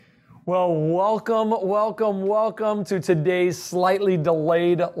Well, welcome to today's slightly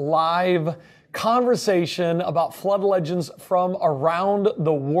delayed live conversation about flood legends from around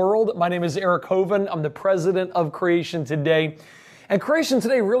the world. My name is Eric Hovind. I'm the president of Creation Today. And Creation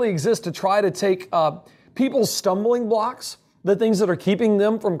Today really exists to try to take people's stumbling blocks, the things that are keeping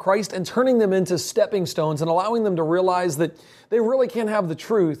them from Christ, and turning them into stepping stones and allowing them to realize that they really can have the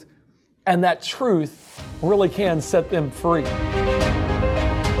truth, and that truth really can set them free.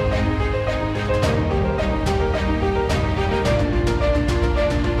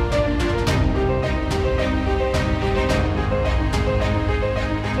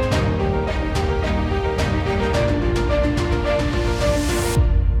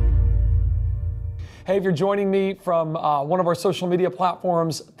 Hey, if you're joining me from one of our social media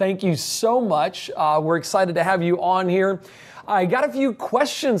platforms, thank you so much. We're excited to have you on here. I got a few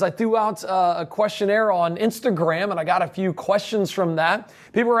questions. I threw out a questionnaire on Instagram, and I got a few questions from that.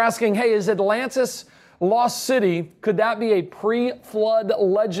 People were asking, hey, is Atlantis Lost City, could that be a pre-flood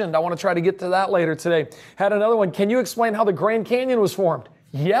legend? I want to try to get to that later today. Had another one, can you explain how the Grand Canyon was formed?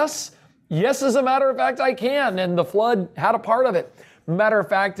 Yes, as a matter of fact, I can, and the flood had a part of it. Matter of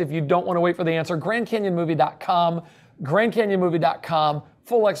fact, if you don't want to wait for the answer, GrandCanyonMovie.com,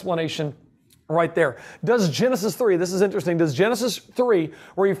 full explanation right there. Does Genesis 3, this is interesting, does Genesis 3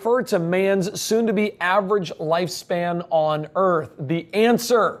 refer to man's soon-to-be average lifespan on Earth? The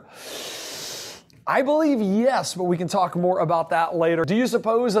answer, I believe yes, but we can talk more about that later. Do you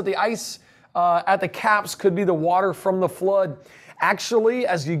suppose that the ice at the caps could be the water from the flood? Actually,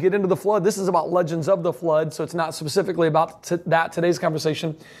 as you get into the flood, this is about legends of the flood, so it's not specifically about today's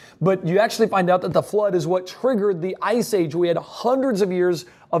conversation, but you actually find out that the flood is what triggered the ice age. We had hundreds of years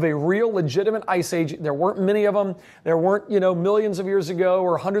of a real legitimate ice age. There weren't many of them. There weren't, millions of years ago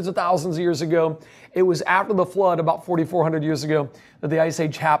or hundreds of thousands of years ago. It was after the flood, about 4,400 years ago, that the ice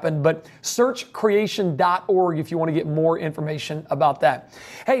age happened. But search creation.org if you want to get more information about that.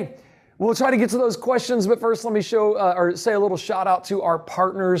 Hey, we'll try to get to those questions, but first let me say a little shout out to our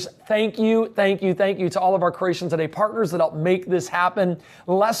partners. Thank you to all of our Creation Today partners that help make this happen.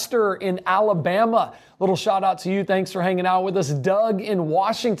 Lester in Alabama, little shout out to you. Thanks for hanging out with us. Doug in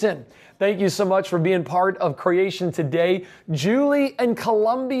Washington, thank you so much for being part of Creation Today. Julie in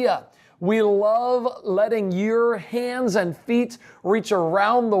Colombia, we love letting your hands and feet reach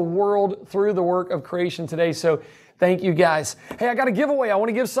around the world through the work of Creation Today. So thank you guys. Hey, I got a giveaway. I want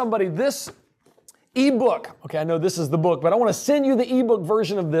to give somebody this ebook. Okay, I know this is the book, but I want to send you the ebook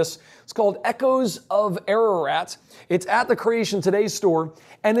version of this. It's called Echoes of Ararat. It's at the Creation Today store,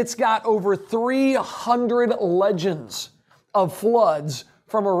 and it's got over 300 legends of floods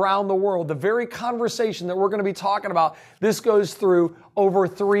from around the world. The very conversation that we're going to be talking about, this goes through over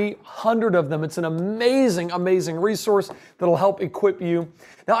 300 of them. It's an amazing resource that'll help equip you.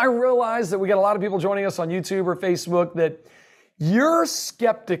 Now, I realize that we got a lot of people joining us on YouTube or Facebook that you're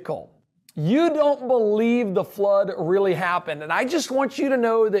skeptical. You don't believe the flood really happened. And I just want you to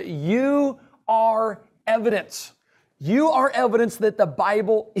know that you are evidence. You are evidence that the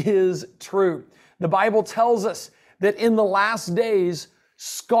Bible is true. The Bible tells us that in the last days,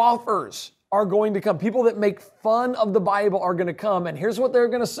 scoffers are going to come. People that make fun of the Bible are going to come. And here's what they're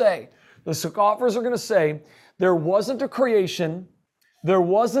going to say. The scoffers are going to say, there wasn't a creation, there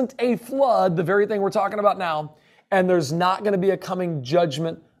wasn't a flood, the very thing we're talking about now, and there's not going to be a coming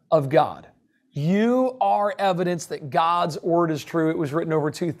judgment of God. You are evidence that God's word is true. It was written over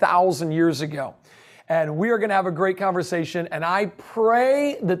 2,000 years ago. And we are going to have a great conversation. And I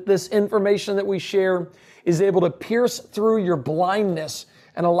pray that this information that we share is able to pierce through your blindness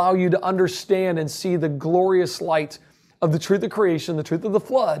and allow you to understand and see the glorious light of the truth of creation, the truth of the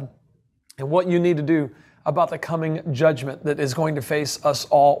flood, and what you need to do about the coming judgment that is going to face us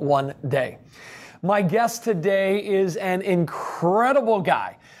all one day. My guest today is an incredible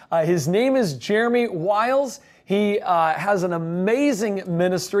guy. His name is Jeremy Wiles. He has an amazing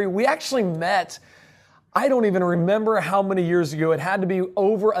ministry. We actually met, I don't even remember how many years ago. It had to be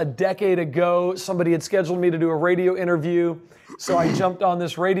over a decade ago. Somebody had scheduled me to do a radio interview. So I jumped on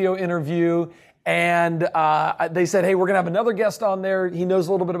this radio interview, and they said, hey, we're going to have another guest on there. He knows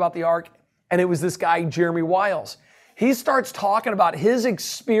a little bit about the Ark. And it was this guy, Jeremy Wiles. He starts talking about his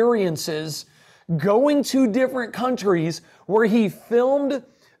experiences going to different countries where he filmed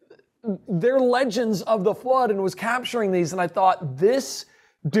their legends of the flood and was capturing these. And I thought, this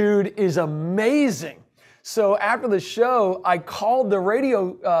dude is amazing. So after the show, I called the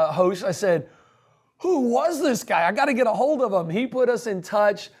radio host. I said, who was this guy? I got to get a hold of him. He put us in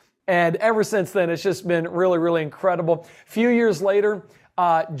touch. And ever since then, it's just been really, really incredible. A few years later,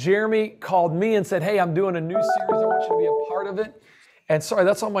 Jeremy called me and said, hey, I'm doing a new series. I want you to be a part of it. And sorry,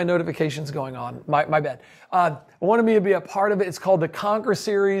 that's all my notifications going on. My bad. Wanted me to be a part of it. It's called the Conquer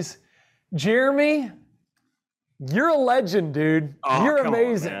Series. Jeremy, you're a legend, dude. Oh, you're come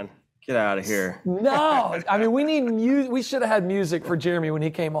amazing. on, man. Get out of here. No, I mean, we need we should have had music for Jeremy when he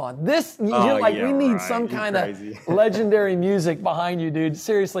came on. We need some kind of legendary music behind you, dude.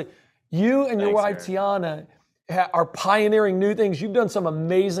 Seriously, you and your wife, Tiana, are pioneering new things. You've done some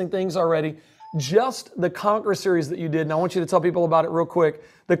amazing things already. Just the Conquer series that you did, and I want you to tell people about it real quick.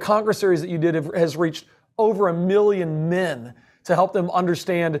 The Conquer series that you did has reached over 1 million men to help them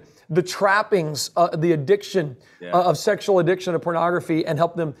understand the trappings, the addiction of sexual addiction of pornography, and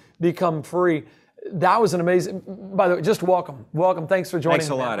help them become free. That was an amazing, by the way, just welcome. Thanks for joining. Thanks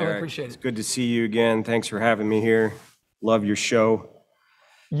a lot, Eric. I appreciate it. It's good to see you again. Thanks for having me here. Love your show.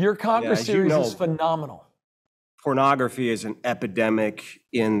 Your Conquer series is phenomenal. Pornography is an epidemic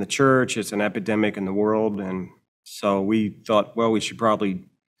in the church. It's an epidemic in the world. And so we thought, well, we should probably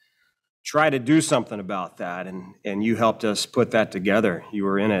try to do something about that. And you helped us put that together. You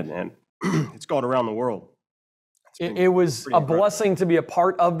were in it, and it's gone around the world. It was a blessing to be a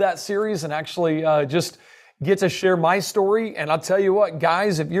part of that series and actually just get to share my story. And I'll tell you what,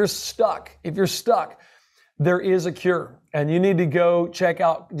 guys, if you're stuck, there is a cure. And you need to go check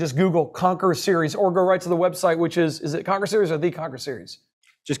out, just Google Conquer Series, or go right to the website, which is it Conquer Series or the Conquer Series?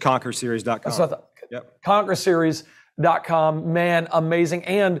 Just conquerseries.com. That's what I thought. Yep. Conquerseries.com, man, amazing.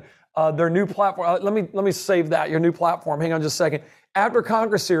 And their new platform, let me save that, your new platform. Hang on just a second. After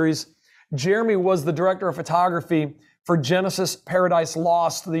Conquer Series, Jeremy was the director of photography for Genesis Paradise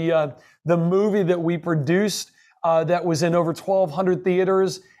Lost, the movie that we produced that was in over 1,200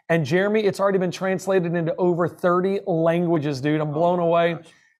 theaters. And Jeremy, it's already been translated into over 30 languages, dude. I'm blown away.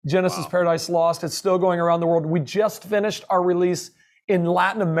 Genesis Paradise Lost. It's still going around the world. We just finished our release in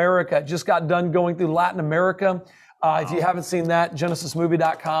Latin America. Just got done going through Latin America. If you haven't seen that,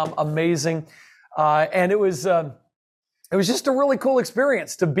 genesismovie.com, amazing. And it was just a really cool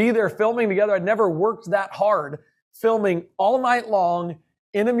experience to be there filming together. I'd never worked that hard, filming all night long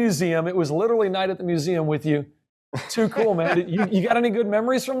in a museum. It was literally night at the museum with you. Too cool, man. You got any good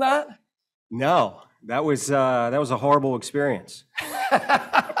memories from that? No, that was a horrible experience.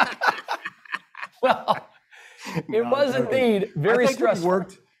 Well, it was indeed very stressful.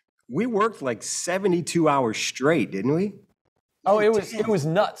 We worked like 72 hours straight, didn't we? Oh, it was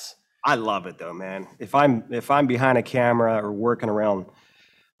nuts. I love it though, man. If I'm behind a camera or working around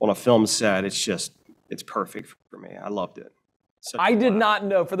on a film set, it's perfect for me. I loved it. I did not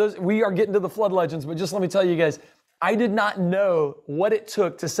know, for those, we are getting to the flood legends, but just let me tell you guys, I did not know what it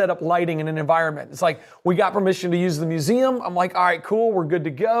took to set up lighting in an environment. It's like, we got permission to use the museum. I'm like, all right, cool, we're good to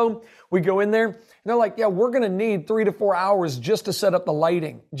go. We go in there, and they're like, yeah, we're gonna need 3 to 4 hours just to set up the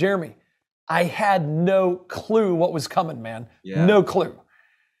lighting. Jeremy, I had no clue what was coming, man. Yeah. No clue.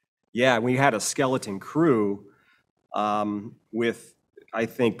 Yeah, we had a skeleton crew with, I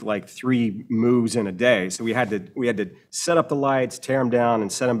think, like 3 moves in a day. So we had to set up the lights, tear them down,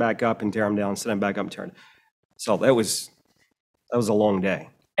 and set them back up, and tear them down, set them back up, and turn. So that was a long day.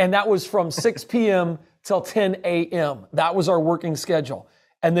 And that was from 6 p.m. till 10 a.m. That was our working schedule.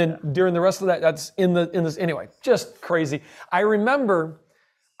 And then during the rest of that, that's in this anyway. Just crazy. I remember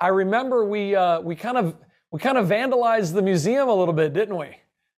we kind of vandalized the museum a little bit, didn't we?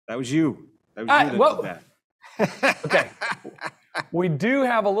 That was you. That was you that did that. Okay. We do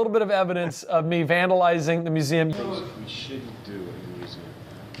have a little bit of evidence of me vandalizing the museum. Things we shouldn't do in the museum.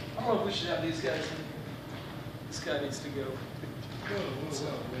 I don't know if we should have these guys. This guy needs to go.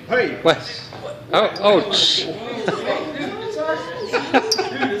 Hey! What? Oh, shh. Dude,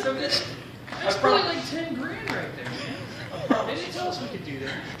 it's okay. That's probably like 10 grand right there, man. They didn't tell us we could do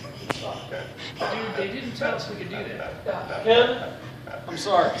that. Dude, they didn't tell us we could do that. Ken, I'm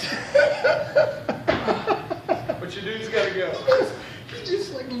sorry. But your dude's got to go. He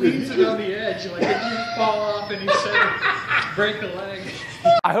just like leans it on the edge, like if you fall off and you say, break a leg.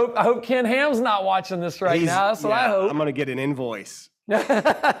 I hope Ken Ham's not watching this right now. That's what I hope. I'm gonna get an invoice.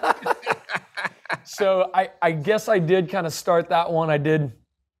 So I guess I did kind of start that one. I did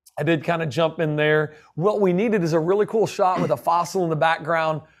kind of jump in there. What we needed is a really cool shot with a fossil in the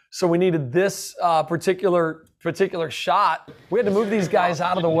background. So we needed this particular shot. We had to move these guys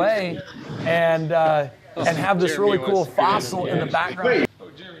out of the way and have this really cool fossil in the background.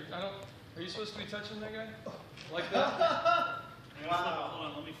 Oh, Jeremy, are you supposed to be touching that guy? Like that? Hold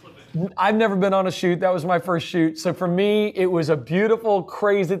on, let me flip it. I've never been on a shoot. That was my first shoot. So for me, it was a beautiful,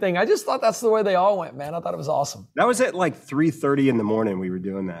 crazy thing. I just thought that's the way they all went, man. I thought it was awesome. That was at like 3:30 in the morning we were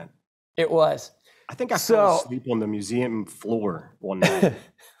doing that. It was. I think I fell asleep on the museum floor one night.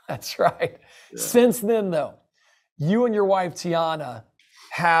 That's right. Yeah. Since then, though, you and your wife, Tiana,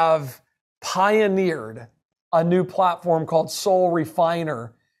 have pioneered a new platform called Soul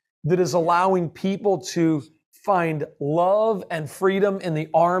Refiner that is allowing people to find love and freedom in the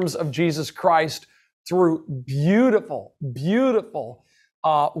arms of Jesus Christ through beautiful,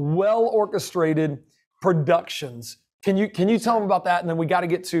 well orchestrated productions. Can you tell them about that? And then we got to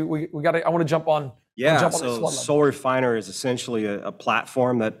get to I want to jump on. Yeah, jump on so this Soul Refiner is essentially a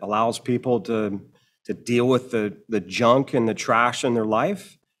platform that allows people to deal with the junk and the trash in their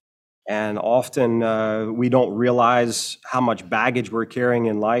life. And often we don't realize how much baggage we're carrying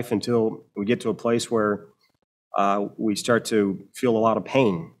in life until we get to a place where we start to feel a lot of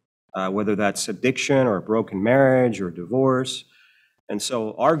pain, whether that's addiction or a broken marriage or divorce. And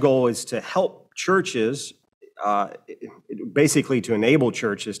so our goal is to help churches, basically to enable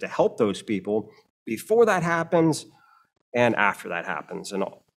churches to help those people before that happens and after that happens. And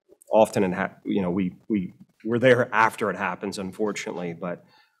often, we're there after it happens, unfortunately, but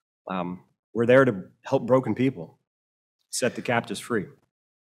we're there to help broken people, set the captives free.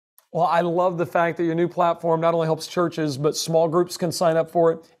 Well, I love the fact that your new platform not only helps churches, but small groups can sign up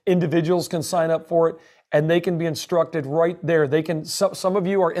for it, individuals can sign up for it, and they can be instructed right there. Some of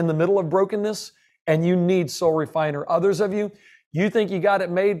you are in the middle of brokenness and you need Soul Refiner. Others of you think you got it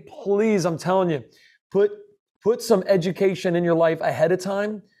made. Please, I'm telling you, put some education in your life ahead of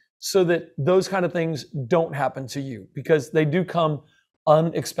time so that those kind of things don't happen to you, because they do come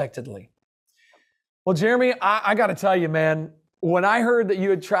unexpectedly. Well, Jeremy, I got to tell you, man, when I heard that you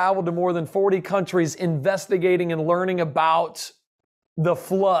had traveled to more than 40 countries investigating and learning about the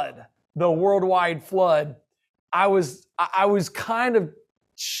flood, the worldwide flood, I was kind of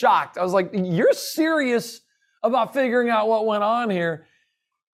shocked. I was like, you're serious about figuring out what went on here?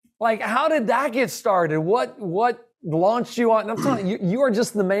 Like, how did that get started? What launched you on? And I'm telling you, you are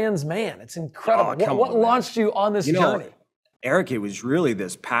just the man's man. It's incredible. What launched you on this journey? Eric, it was really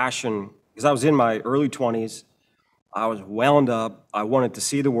this passion, because I was in my early 20s. I was wound up. I wanted to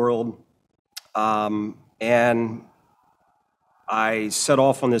see the world. And I set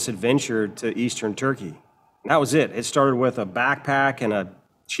off on this adventure to Eastern Turkey. And that was it. It started with a backpack and a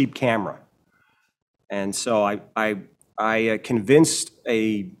cheap camera. And so I convinced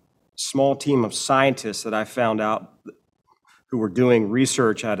a small team of scientists that I found out who were doing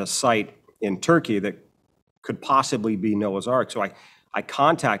research at a site in Turkey that could possibly be Noah's Ark. So I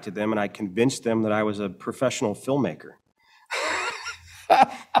contacted them and I convinced them that I was a professional filmmaker.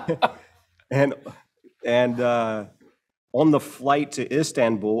 and on the flight to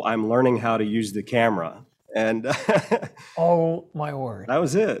Istanbul, I'm learning how to use the camera. And oh my word. That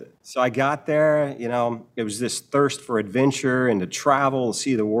was it. So I got there, it was this thirst for adventure and to travel and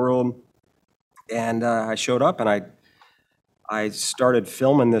see the world. And I showed up and I started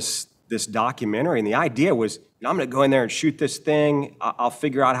filming this documentary. And the idea was, I'm going to go in there and shoot this thing. I'll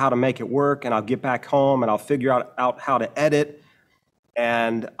figure out how to make it work, and I'll get back home and I'll figure out how to edit.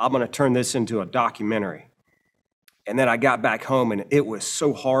 And I'm going to turn this into a documentary. And then I got back home and it was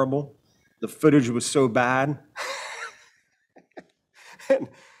so horrible. The footage was so bad.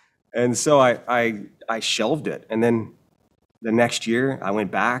 and so I shelved it. And then the next year I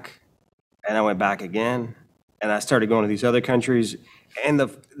went back and I went back again. And I started going to these other countries. And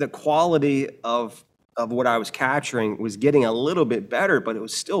the quality of what I was capturing was getting a little bit better, but it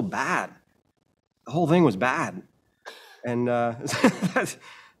was still bad. The whole thing was bad. And that's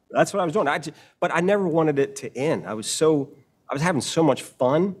what I was doing. But I never wanted it to end. I was having so much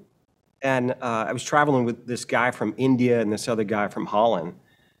fun. And I was traveling with this guy from India and this other guy from Holland.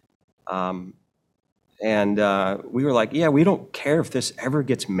 And we were like, yeah, we don't care if this ever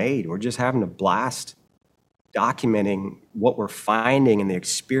gets made. We're just having a blast documenting what we're finding and the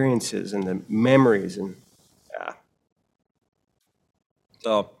experiences and the memories. And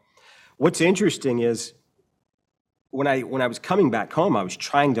so what's interesting is when I was coming back home, I was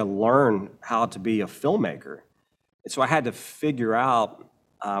trying to learn how to be a filmmaker. And so I had to figure out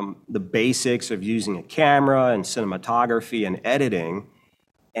the basics of using a camera and cinematography and editing.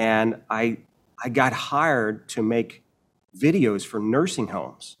 And I got hired to make videos for nursing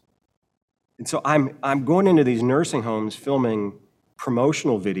homes. And so I'm going into these nursing homes filming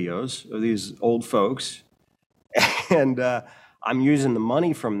promotional videos of these old folks. And I'm using the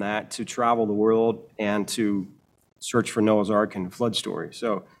money from that to travel the world and to search for Noah's Ark and flood story.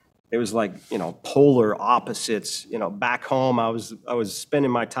 So it was like, polar opposites. Back home, I was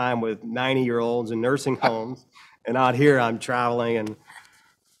spending my time with 90-year-olds in nursing homes. And out here, I'm traveling and...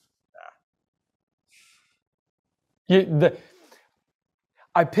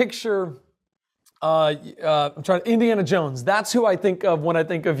 I picture I'm trying. Indiana Jones. That's who I think of when I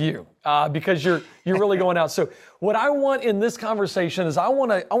think of you, because you're really going out. So what I want in this conversation is I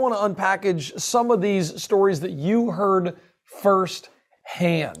want to unpackage some of these stories that you heard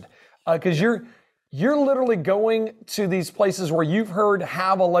firsthand, because you're literally going to these places where you've heard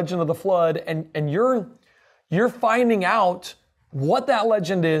have a legend of the flood, and you're finding out what that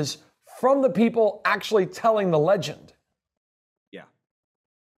legend is from the people actually telling the legend.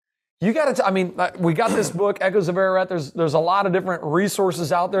 You got to, we got this book, Echoes of Ararat. There's a lot of different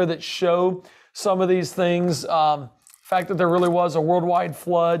resources out there that show some of these things. The fact that there really was a worldwide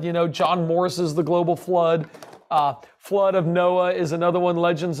flood. John Morris's The Global Flood. Flood of Noah is another one,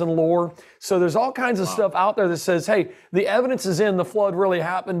 Legends and Lore. So there's all kinds of stuff out there that says, hey, the evidence is in, the flood really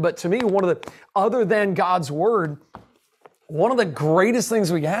happened. But to me, other than God's word, one of the greatest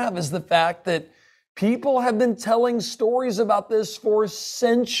things we have is the fact that people have been telling stories about this for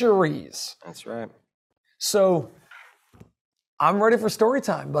centuries. That's right. So I'm ready for story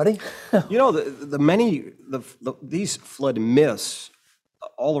time, buddy. These flood myths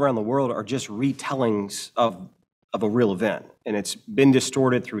all around the world are just retellings of a real event, and it's been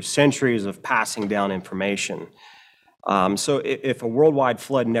distorted through centuries of passing down information. So if a worldwide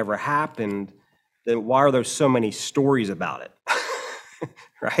flood never happened, then why are there so many stories about it,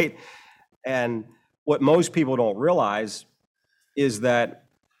 right? And what most people don't realize is that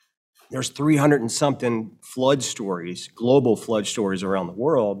there's 300 and something flood stories, global flood stories around the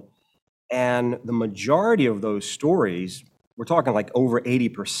world. And the majority of those stories, we're talking like over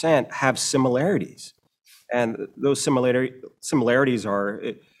 80%, have similarities. And those similarities are,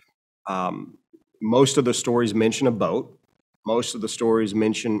 most of the stories mention a boat. Most of the stories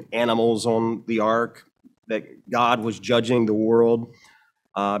mention animals on the ark, that God was judging the world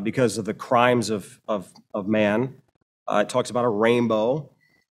because of the crimes of man. It talks about a rainbow.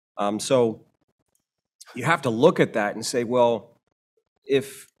 So you have to look at that and say, well,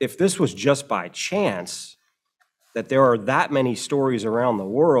 if this was just by chance that there are that many stories around the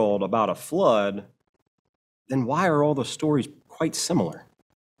world about a flood, then why are all the stories quite similar?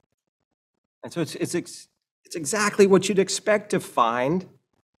 And so it's exactly what you'd expect to find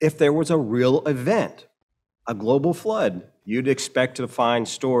if there was a real event, a global flood. You'd expect to find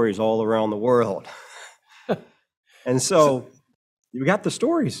stories all around the world. And so you got the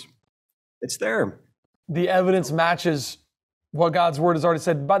stories. It's there. The evidence matches what God's word has already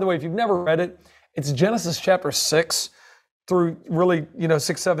said. By the way, if you've never read it, it's Genesis chapter 6 through really,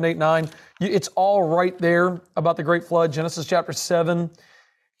 6, 7, 8, 9. It's all right there about the great flood. Genesis chapter 7,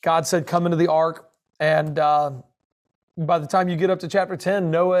 God said, come into the ark. And by the time you get up to chapter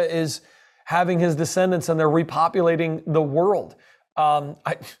 10, Noah is having his descendants and they're repopulating the world.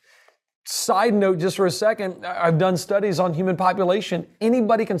 Side note, just for a second, I've done studies on human population.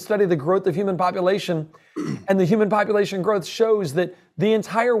 Anybody can study the growth of human population, and the human population growth shows that the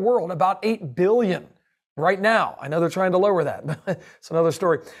entire world, about 8 billion right now, I know they're trying to lower that, but it's another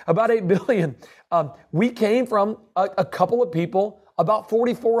story, about 8 billion. We came from a couple of people about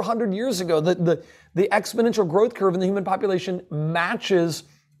 4,400 years ago. The exponential growth curve in the human population matches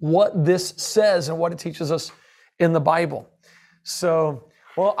what this says and what it teaches us in the Bible. So,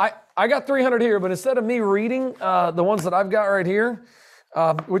 well, I got 300 here, but instead of me reading the ones that I've got right here,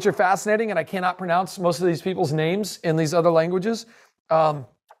 which are fascinating, and I cannot pronounce most of these people's names in these other languages,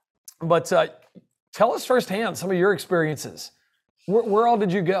 but tell us firsthand some of your experiences. Where all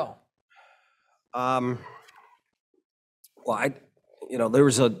did you go? Well,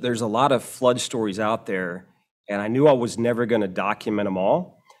 there's a lot of flood stories out there, and I knew I was never going to document them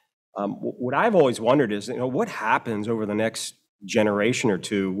all. What I've always wondered is, what happens over the next generation or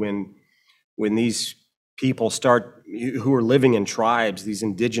two when these people who are living in tribes, these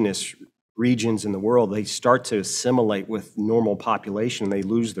indigenous regions in the world, they start to assimilate with normal population, they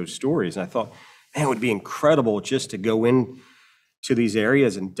lose those stories. And I thought, man, it would be incredible just to go in to these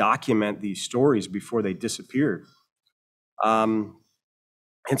areas and document these stories before they disappear. And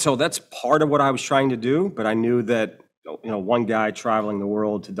so that's part of what I was trying to do, but I knew that one guy traveling the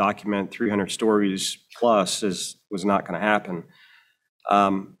world to document 300 stories plus was not going to happen.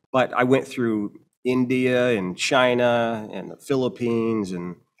 But I went through India and China and the Philippines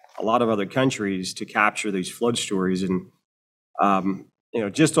and a lot of other countries to capture these flood stories. And,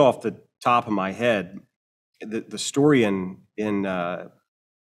 just off the top of my head, the story in India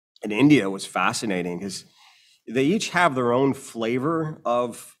was fascinating because they each have their own flavor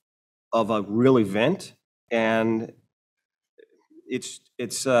of a real event. And it's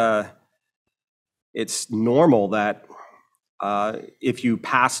normal that if you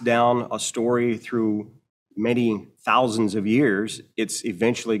pass down a story through many thousands of years, it's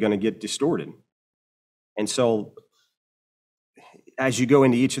eventually going to get distorted. And so as you go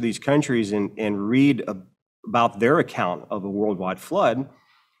into each of these countries and read about their account of a worldwide flood,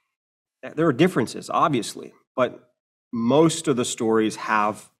 there are differences, obviously, but most of the stories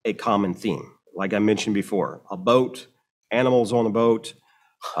have a common theme. Like I mentioned before, a boat, animals on a boat,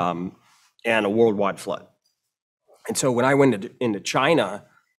 and a worldwide flood. And so when I went into China,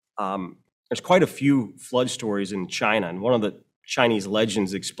 there's quite a few flood stories in China. And one of the Chinese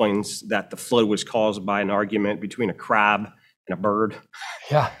legends explains that the flood was caused by an argument between a crab and a bird.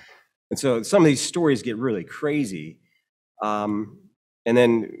 Yeah. And so some of these stories get really crazy. And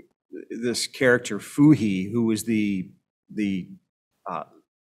then this character, Fu He, who was the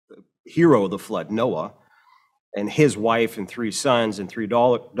hero of the flood, Noah, and his wife and 3 sons and 3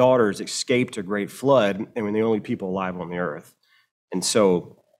 daughters escaped a great flood and were the only people alive on the earth. And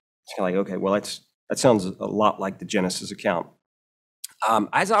so it's kind of like, okay, well, that sounds a lot like the Genesis account.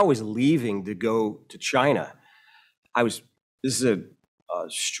 As I was leaving to go to China, this is a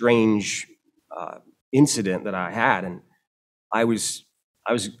strange incident that I had, and I was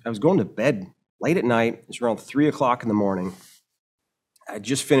going to bed late at night. It was around 3 o'clock in the morning. I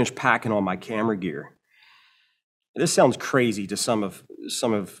just finished packing all my camera gear. This sounds crazy to some of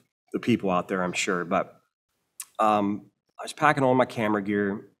the people out there, I'm sure, but I was packing all my camera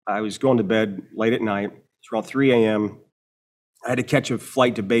gear. I was going to bed late at night. It's around 3 a.m. I had to catch a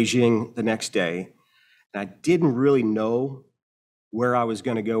flight to Beijing the next day, and I didn't really know where I was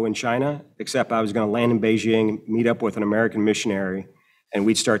going to go in China, except I was going to land in Beijing, meet up with an American missionary, and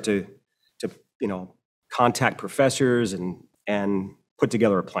we'd start to contact professors and put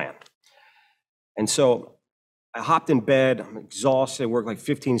together a plan. And so I hopped in bed, I'm exhausted, I worked like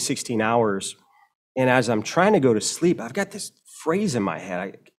 15, 16 hours. And as I'm trying to go to sleep, I've got this phrase in my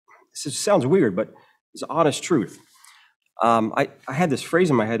head. This sounds weird, but it's honest truth. I had this phrase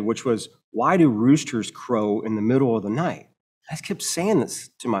in my head, which was, why do roosters crow in the middle of the night? I just kept saying this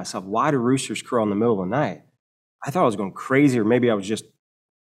to myself, why do roosters crow in the middle of the night? I thought I was going crazy, or maybe I was just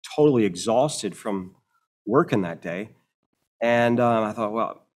totally exhausted from working that day. And I thought,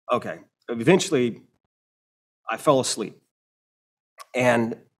 well, okay. Eventually, I fell asleep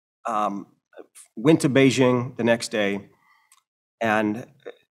and went to Beijing the next day. And,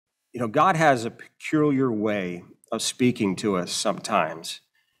 God has a peculiar way of speaking to us sometimes.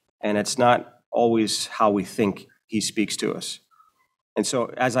 And it's not always how we think he speaks to us. And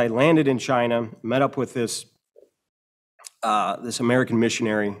so as I landed in China, met up with this American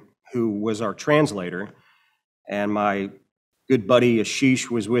missionary who was our translator. And my good buddy Ashish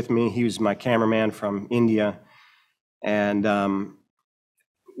was with me. He was my cameraman from India. And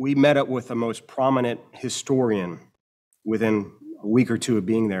we met up with the most prominent historian within a week or two of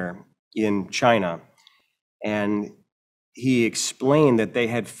being there in China. And he explained that they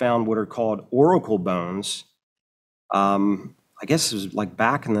had found what are called oracle bones. I guess it was like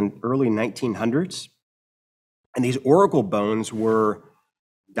back in the early 1900s. And these oracle bones were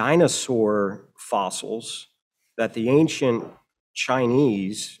dinosaur fossils that the ancient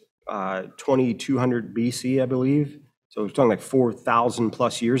Chinese, 2200 BC, I believe, so we're talking like 4,000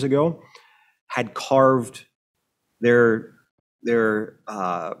 plus years ago, had carved their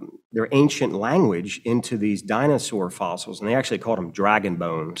ancient language into these dinosaur fossils, and they actually called them dragon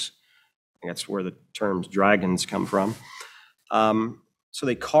bones. And that's where the terms dragons come from. So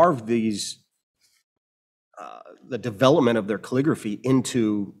they carved these, the development of their calligraphy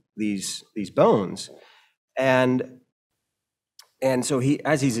into these bones, and so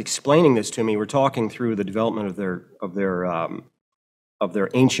as he's explaining this to me, we're talking through the development of their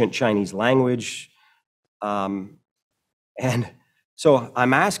ancient Chinese language, and so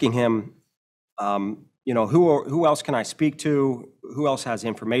I'm asking him, who else can I speak to? Who else has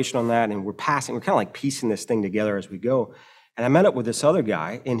information on that? And we're kind of like piecing this thing together as we go. And I met up with this other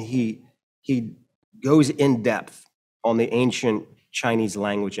guy, and he goes in depth on the ancient Chinese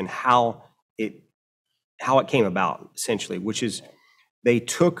language and how it came about, essentially, which is they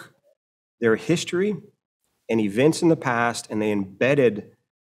took their history and events in the past and they embedded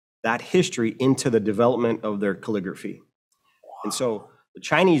that history into the development of their calligraphy. And so the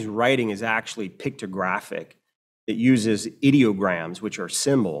Chinese writing is actually pictographic. It uses ideograms, which are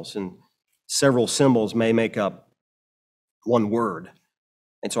symbols, and several symbols may make up one word.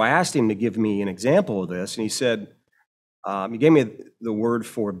 And so I asked him to give me an example of this, and he said, he gave me the word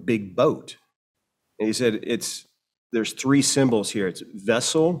for big boat. And he said, there's 3 symbols here. It's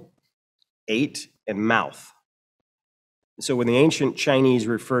vessel, 8, and mouth. And so when the ancient Chinese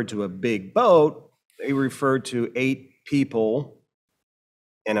referred to a big boat, they referred to 8 people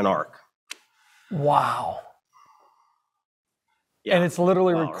in an ark. Wow. Yeah. And it's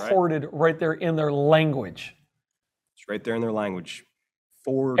literally Wow, right? recorded right there in their language. It's right there in their language.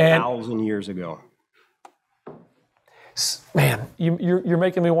 4,000 years ago. Man, you're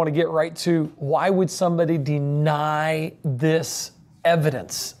making me want to get right to why would somebody deny this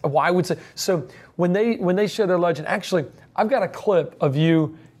evidence? Why would so when they share their legend? Actually, I've got a clip of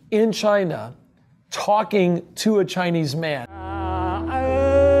you in China talking to a Chinese man.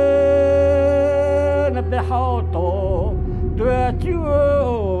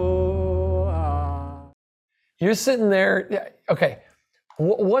 You're sitting there, okay.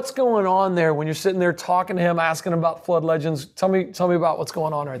 What's going on there when you're sitting there talking to him, asking him about flood legends? Tell me about what's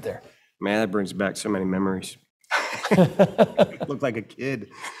going on right there. Man, that brings back so many memories. Looked like a kid.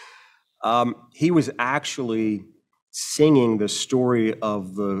 He was actually singing the story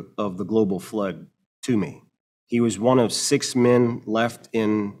of the global flood to me. He was one of 6 men left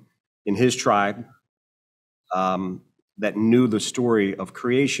in his tribe that knew the story of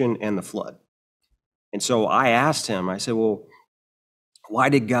creation and the flood. And so I asked him, I said, well, why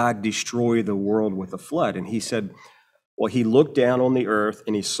did God destroy the world with a flood? And he said, well, he looked down on the earth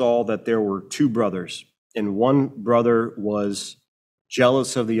and he saw that there were 2 brothers, and one brother was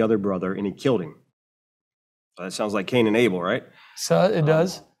jealous of the other brother and he killed him. So that sounds like Cain and Abel, right? So it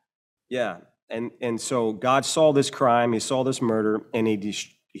does. Yeah. And so God saw this crime, he saw this murder, and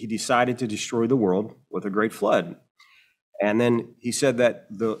he decided to destroy the world with a great flood. And then he said that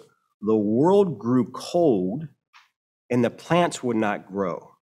the world grew cold and the plants would not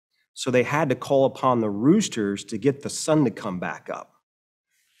grow. So they had to call upon the roosters to get the sun to come back up.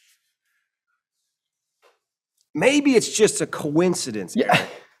 Maybe it's just a coincidence, Eric,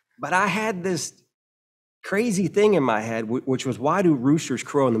 but I had this crazy thing in my head, which was, why do roosters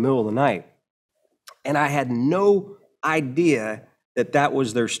crow in the middle of the night? And I had no idea that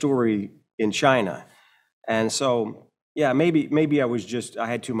was their story in China. And so, yeah, maybe I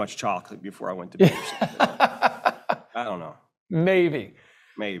had too much chocolate before I went to bed or something. I don't know. Maybe.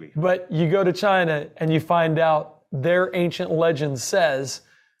 But you go to China and you find out their ancient legend says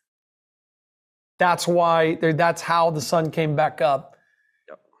that's how the sun came back up.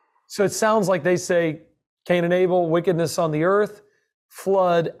 Yep. So it sounds like they say Cain and Abel, wickedness on the earth,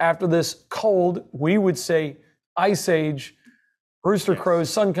 flood after this cold, we would say ice age, rooster crows,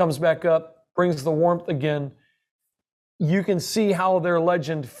 sun comes back up, brings the warmth again. You can see how their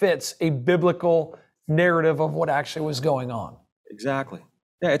legend fits a biblical narrative of what actually was going on. Exactly.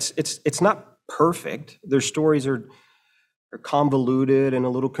 Yeah, it's not perfect. Their stories are convoluted and a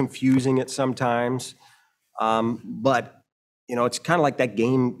little confusing at sometimes. But it's kind of like that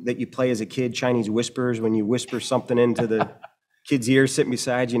game that you play as a kid, Chinese Whispers, when you whisper something into the kid's ear sitting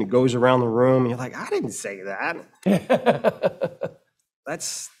beside you and it goes around the room and you're like, I didn't say that.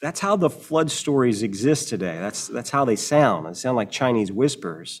 That's how the flood stories exist today. That's how they sound. They sound like Chinese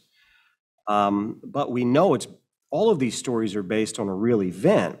whispers. But we know all of these stories are based on a real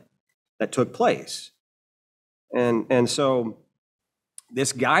event that took place. And so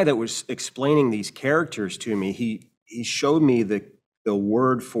this guy that was explaining these characters to me, he showed me the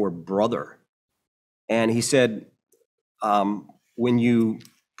word for brother. And he said, when you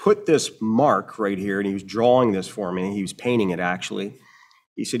put this mark right here, and he was drawing this for me, he was painting it actually.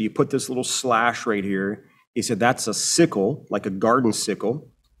 He said, you put this little slash right here. He said, that's a sickle, like a garden sickle.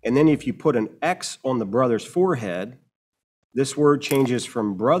 And then if you put an X on the brother's forehead, this word changes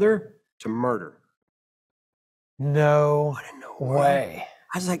from brother to murder. No way.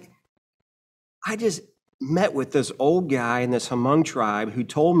 I was like, I just met with this old guy in this Hmong tribe who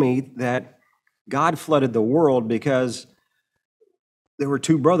told me that God flooded the world because there were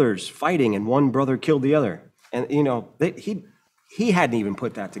 2 brothers fighting and one brother killed the other. And, he hadn't even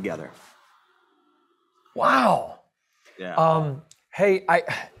put that together. Wow. Yeah. Hey,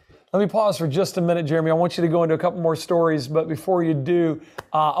 let me pause for just a minute, Jeremy. I want you to go into a couple more stories, but before you do,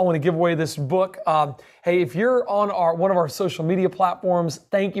 I want to give away this book. Hey, if you're on one of our social media platforms,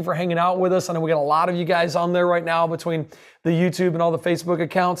 thank you for hanging out with us. I know we got a lot of you guys on there right now between the YouTube and all the Facebook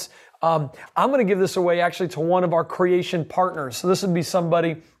accounts. I'm going to give this away actually to one of our creation partners. So this would be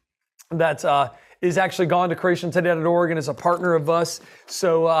somebody that is actually gone to creationtoday.org and is a partner of us.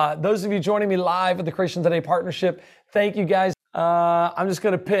 So those of you joining me live at the Creation Today Partnership, thank you guys. I'm just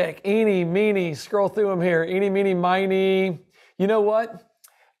going to pick eeny, meeny, scroll through them here. Eeny, meeny, miny. You know what?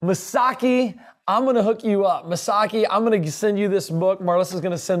 Masaki, I'm going to hook you up. Masaki, I'm going to send you this book. Marlissa's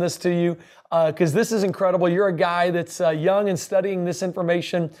going to send this to you because this is incredible. You're a guy that's young and studying this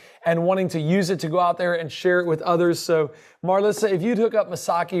information and wanting to use it to go out there and share it with others. So Marlissa, if you'd hook up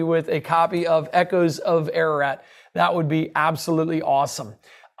Masaki with a copy of Echoes of Ararat, that would be absolutely awesome.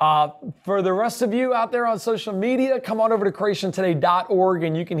 For the rest of you out there on social media, come on over to creationtoday.org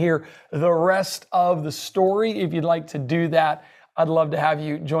and you can hear the rest of the story. If you'd like to do that, I'd love to have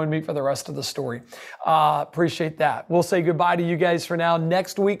you join me for the rest of the story. Appreciate that. We'll say goodbye to you guys for now.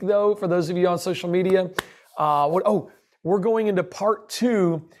 Next week, though, for those of you on social media, we're going into part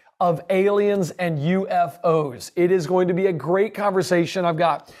 2 of aliens and UFOs. It is going to be a great conversation. I've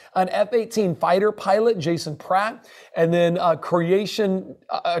got an F-18 fighter pilot, Jason Pratt, and then a creation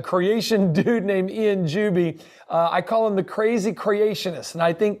dude named Ian Juby. I call him the crazy creationist, and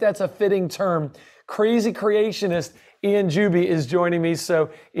I think that's a fitting term. Crazy creationist Ian Juby is joining me.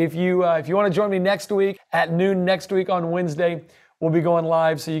 So if you want to join me next week at noon next week on Wednesday, we'll be going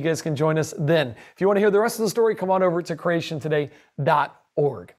live so you guys can join us then. If you want to hear the rest of the story, come on over to creationtoday.org.